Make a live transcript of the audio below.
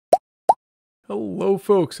Hello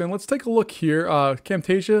folks, and let's take a look here.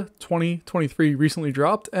 Camtasia 2023 recently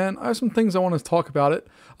dropped, and I have some things I want to talk about it.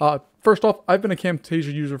 First off, I've been a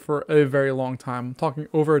Camtasia user for a very long time. I'm talking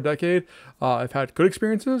over a decade. I've had good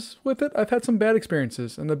experiences with it. I've had some bad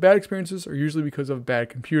experiences, and the bad experiences are usually because of a bad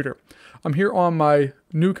computer. I'm here on my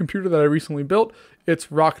new computer that I recently built.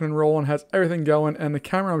 It's rocking and rolling, has everything going, and the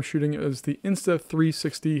camera I'm shooting is the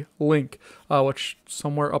Insta360 Link, which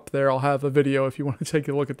somewhere up there I'll have a video if you want to take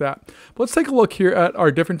a look at that. But let's take a look here at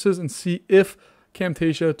our differences and see if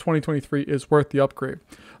Camtasia 2023 is worth the upgrade.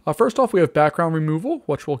 First off, we have background removal,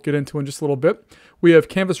 which we'll get into in just a little bit. We have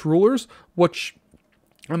canvas rulers, which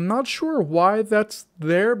I'm not sure why that's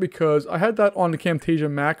there because I had that on the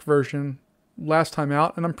Camtasia Mac version last time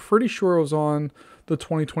out, and I'm pretty sure it was on the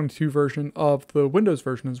 2022 version of the Windows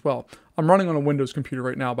version as well. I'm running on a Windows computer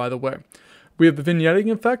right now, by the way. We have the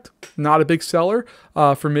vignetting effect, not a big seller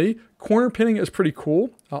for me. Corner pinning is pretty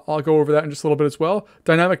cool. I'll go over that in just a little bit as well.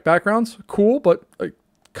 Dynamic backgrounds, cool, but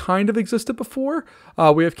kind of existed before.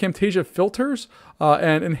 We have Camtasia filters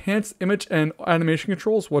and enhanced image and animation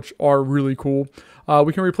controls, which are really cool.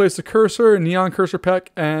 We can replace the cursor, neon cursor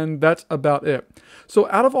pack, and that's about it. So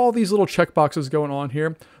out of all these little checkboxes going on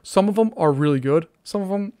here, some of them are really good. Some of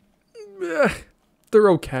them, they're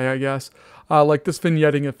okay, I guess. Like this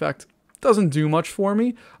vignetting effect. Doesn't do much for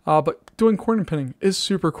me, but doing corner pinning is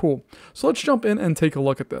super cool. So let's jump in and take a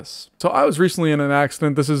look at this. So I was recently in an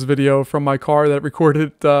accident. This is video from my car that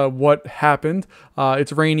recorded what happened.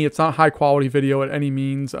 It's rainy. It's not high quality video at any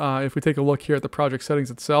means. If we take a look here at the project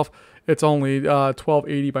settings itself, it's only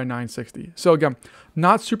 1280 by 960. So again,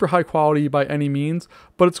 not super high quality by any means,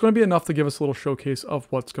 but it's going to be enough to give us a little showcase of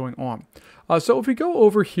what's going on. So if we go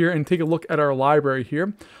over here and take a look at our library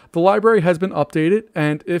here, the library has been updated,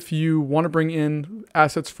 and if you want to bring in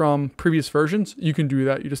assets from previous versions, you can do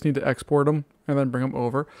that. You just need to export them and then bring them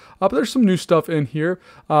over. But there's some new stuff in here,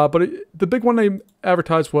 the big one they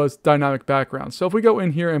advertised was dynamic backgrounds. So if we go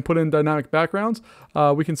in here and put in dynamic backgrounds,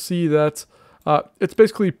 we can see that it's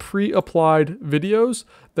basically pre-applied videos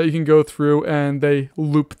that you can go through and they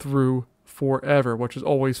loop through forever, which is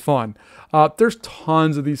always fun. There's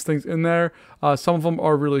tons of these things in there. Some of them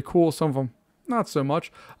are really cool, some of them not so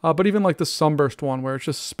much, but even like the sunburst one where it's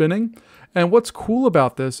just spinning. And what's cool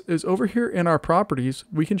about this is over here in our properties,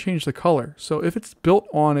 we can change the color. So if it's built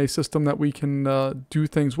on a system that we can do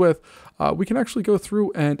things with, we can actually go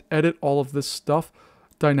through and edit all of this stuff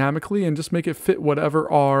dynamically and just make it fit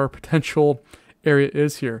whatever our potential area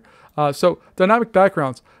is here. So dynamic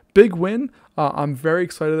backgrounds, big win. I'm very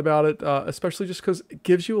excited about it, especially just because it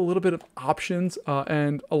gives you a little bit of options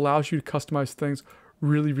and allows you to customize things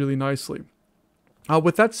really, really nicely.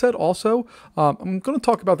 With that said, also, I'm going to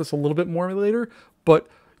talk about this a little bit more later, but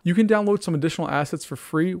you can download some additional assets for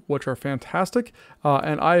free, which are fantastic.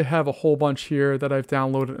 And I have a whole bunch here that I've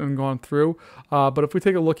downloaded and gone through. But if we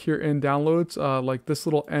take a look here in downloads, like this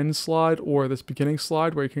little end slide or this beginning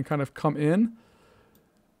slide where you can kind of come in,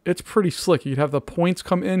 it's pretty slick. You'd have the points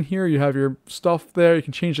come in here. You have your stuff there. You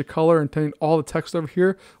can change the color and change all the text over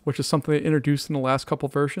here, which is something they introduced in the last couple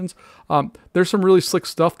versions. There's some really slick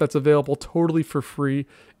stuff that's available totally for free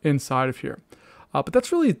inside of here. But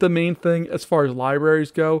that's really the main thing as far as libraries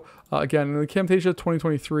go. Again, in the Camtasia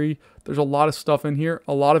 2023, there's a lot of stuff in here.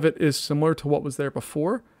 A lot of it is similar to what was there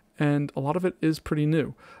before, and a lot of it is pretty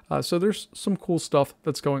new. So there's some cool stuff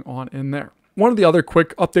that's going on in there. One of the other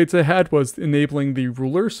quick updates I had was enabling the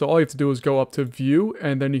ruler. So all you have to do is go up to View,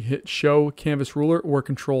 and then you hit Show Canvas Ruler or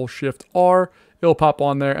Control-Shift-R. It'll pop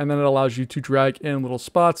on there, and then it allows you to drag in little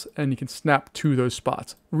spots, and you can snap to those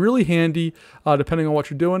spots. Really handy, depending on what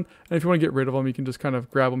you're doing. And if you want to get rid of them, you can just kind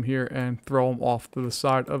of grab them here and throw them off to the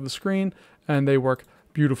side of the screen, and they work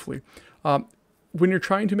beautifully. When you're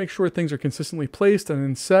trying to make sure things are consistently placed and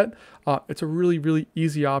then set, it's a really, really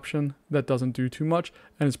easy option that doesn't do too much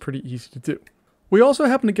and is pretty easy to do. We also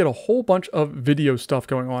happen to get a whole bunch of video stuff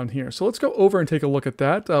going on here. So let's go over and take a look at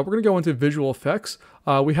that. We're going to go into visual effects.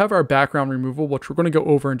 We have our background removal, which we're going to go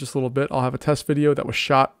over in just a little bit. I'll have a test video that was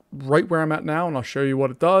shot right where I'm at now, and I'll show you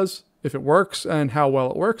what it does, if it works, and how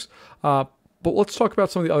well it works. But let's talk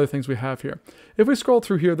about some of the other things we have here. If we scroll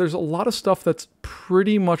through here, there's a lot of stuff that's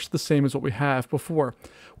pretty much the same as what we have before.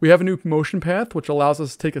 We have a new motion path, which allows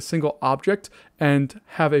us to take a single object and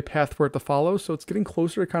have a path for it to follow. So it's getting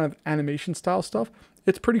closer to kind of animation style stuff.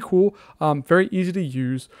 It's pretty cool, very easy to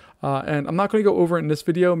use. And I'm not going to go over it in this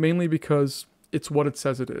video, mainly because it's what it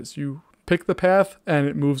says it is. You pick the path and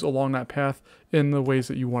it moves along that path in the ways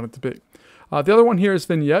that you want it to be. The other one here is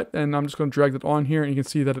vignette, and I'm just going to drag it on here, and you can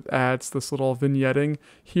see that it adds this little vignetting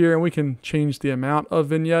here, and we can change the amount of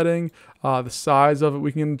vignetting, the size of it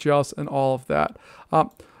we can adjust, and all of that.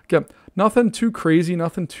 Again, nothing too crazy,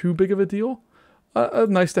 nothing too big of a deal.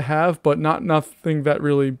 Nice to have, but nothing that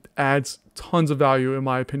really adds tons of value, in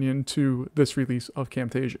my opinion, to this release of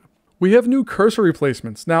Camtasia. We have new cursor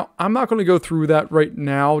replacements. Now, I'm not going to go through that right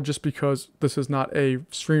now just because this is not a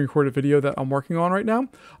screen recorded video that I'm working on right now,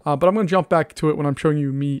 but I'm going to jump back to it when I'm showing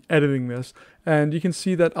you me editing this. And you can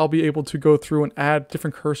see that I'll be able to go through and add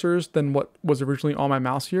different cursors than what was originally on my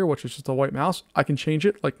mouse here, which is just a white mouse. I can change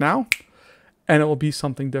it like now, and it will be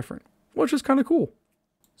something different, which is kind of cool.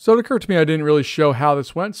 So it occurred to me I didn't really show how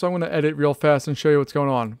this went, so I'm going to edit real fast and show you what's going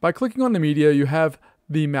on. By clicking on the media, you have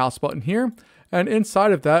the mouse button here. And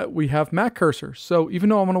inside of that, we have Mac cursors. So even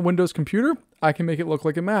though I'm on a Windows computer, I can make it look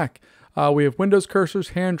like a Mac. We have Windows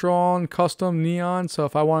cursors, hand-drawn, custom, neon. So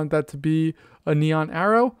if I wanted that to be a neon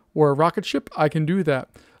arrow or a rocket ship, I can do that.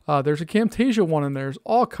 There's a Camtasia one in there. There's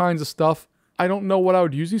all kinds of stuff. I don't know what I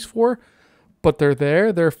would use these for, but they're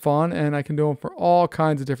there, they're fun, and I can do them for all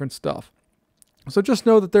kinds of different stuff. So just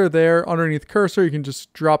know that they're there underneath the cursor. You can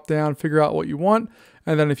just drop down, figure out what you want.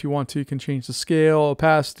 And then if you want to, you can change the scale,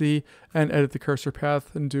 opacity, and edit the cursor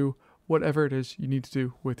path and do whatever it is you need to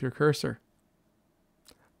do with your cursor.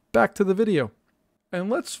 Back to the video. And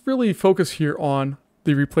let's really focus here on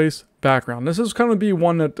the replace background. This is going to be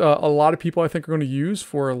one that a lot of people I think are going to use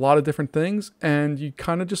for a lot of different things. And you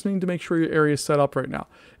kind of just need to make sure your area is set up right now.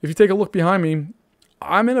 If you take a look behind me,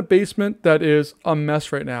 I'm in a basement that is a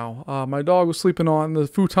mess right now. My dog was sleeping on the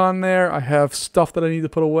futon there. I have stuff that I need to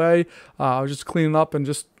put away. I was just cleaning up and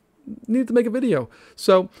just need to make a video.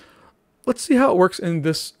 So let's see how it works in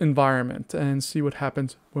this environment and see what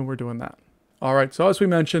happens when we're doing that. All right, so as we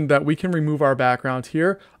mentioned that we can remove our background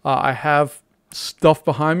here. I have stuff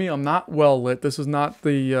behind me. I'm not well lit. This is not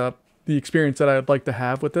the experience that I'd like to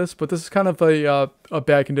have with this, but this is kind of a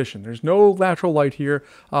bad condition. There's no natural light here.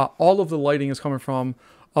 All of the lighting is coming from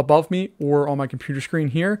above me or on my computer screen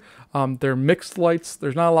here. They're mixed lights.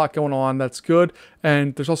 There's not a lot going on. That's good.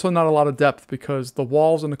 And there's also not a lot of depth because the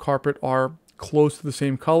walls and the carpet are close to the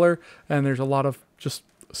same color, and there's a lot of just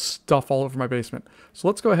stuff all over my basement. So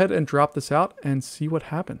let's go ahead and drop this out and see what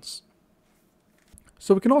happens.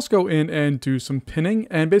 So we can also go in and do some pinning,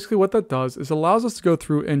 and basically what that does is allows us to go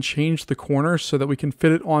through and change the corners so that we can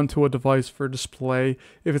fit it onto a device for display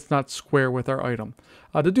if it's not square with our item.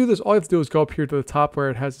 To do this, all you have to do is go up here to the top where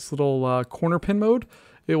it has this little corner pin mode.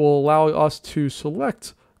 It will allow us to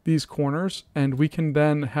select these corners, and we can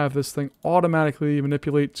then have this thing automatically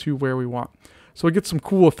manipulate to where we want. So we get some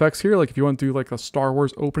cool effects here, like if you want to do like a Star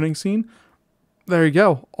Wars opening scene, there you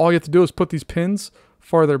go. All you have to do is put these pins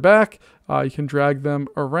farther back. You can drag them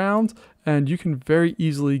around, and you can very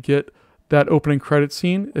easily get that opening credit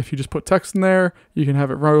scene. If you just put text in there, you can have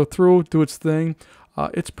it roll through, do its thing.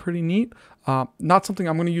 It's pretty neat. Not something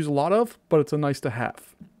I'm going to use a lot of, but it's a nice to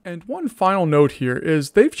have. And one final note here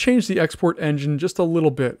is they've changed the export engine just a little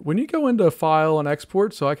bit. When you go into File and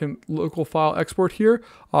Export, so I can local file export here,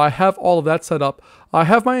 I have all of that set up. I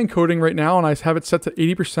have my encoding right now, and I have it set to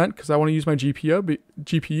 80% because I want to use my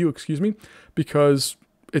GPU, because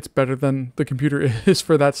it's better than the computer is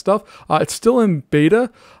for that stuff. It's still in beta,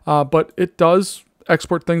 but it does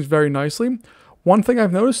export things very nicely. One thing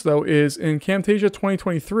I've noticed though is in Camtasia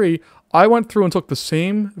 2023, I went through and took the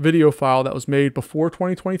same video file that was made before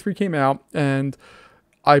 2023 came out, and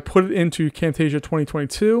I put it into Camtasia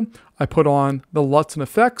 2022. I put on the LUTs and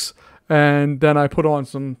effects, and then I put on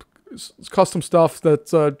some custom stuff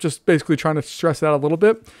that's just basically trying to stress it out a little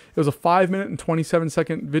bit. It was a 5-minute and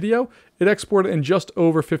 27-second video. It exported in just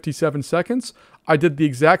over 57 seconds. I did the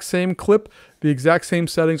exact same clip, the exact same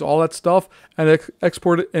settings, all that stuff, and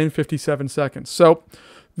exported in 57 seconds. So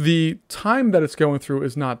the time that it's going through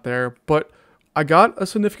is not there, but I got a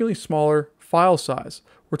significantly smaller file size.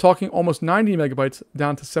 We're talking almost 90 megabytes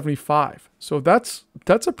down to 75. So that's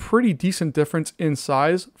a pretty decent difference in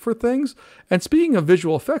size for things. And speaking of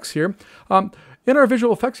visual effects here, in our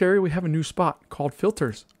visual effects area, we have a new spot called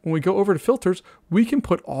filters. When we go over to filters, we can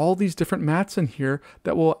put all these different mats in here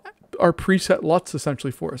that are preset LUTs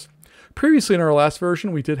essentially for us. Previously in our last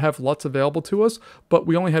version, we did have LUTs available to us, but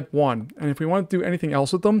we only had one. And if we want to do anything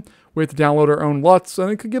else with them, we have to download our own LUTs,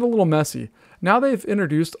 and it could get a little messy. Now they've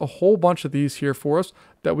introduced a whole bunch of these here for us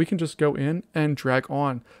that we can just go in and drag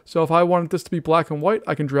on. So if I wanted this to be black and white,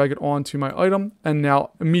 I can drag it onto my item, and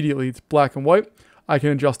now immediately it's black and white. I can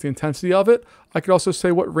adjust the intensity of it. I could also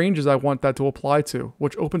say what ranges I want that to apply to,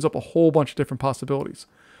 which opens up a whole bunch of different possibilities.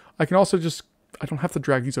 I can also I don't have to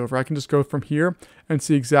drag these over. I can just go from here and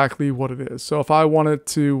see exactly what it is. So if I wanted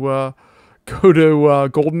to go to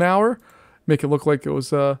golden hour, make it look like it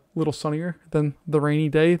was a little sunnier than the rainy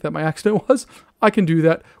day that my accident was, I can do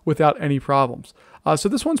that without any problems. So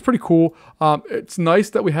this one's pretty cool. It's nice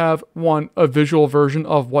that we have, a visual version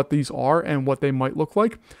of what these are and what they might look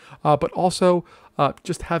like, but also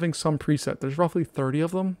just having some preset. There's roughly 30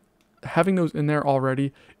 of them. Having those in there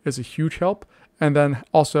already is a huge help. And then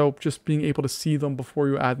also just being able to see them before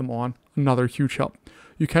you add them on, another huge help.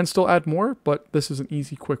 You can still add more, but this is an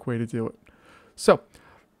easy, quick way to do it. So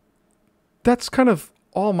that's kind of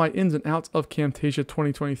all my ins and outs of Camtasia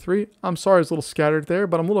 2023. I'm sorry I was a little scattered there,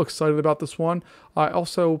 but I'm a little excited about this one. I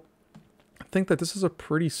also think that this is a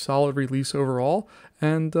pretty solid release overall.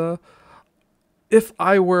 And if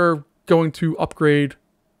I were going to upgrade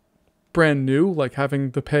brand new, like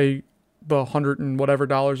having to pay the $100 and whatever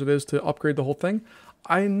it is to upgrade the whole thing,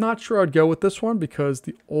 I'm not sure I'd go with this one because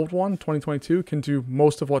the old one, 2022, can do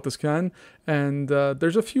most of what this can. And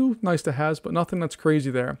there's a few nice to has, but nothing that's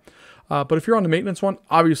crazy there. But if you're on the maintenance one,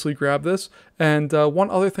 obviously grab this. And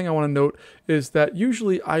one other thing I want to note is that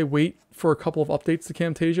usually I wait for a couple of updates to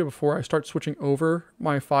Camtasia before I start switching over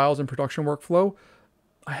my files and production workflow.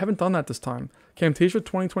 I haven't done that this time. Camtasia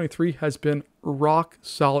 2023 has been rock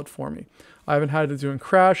solid for me. I haven't had to do any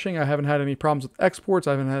crashing. I haven't had any problems with exports.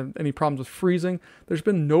 I haven't had any problems with freezing. There's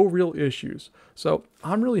been no real issues. So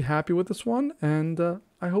I'm really happy with this one, and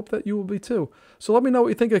I hope that you will be too. So let me know what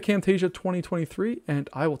you think of Camtasia 2023, and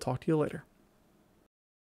I will talk to you later.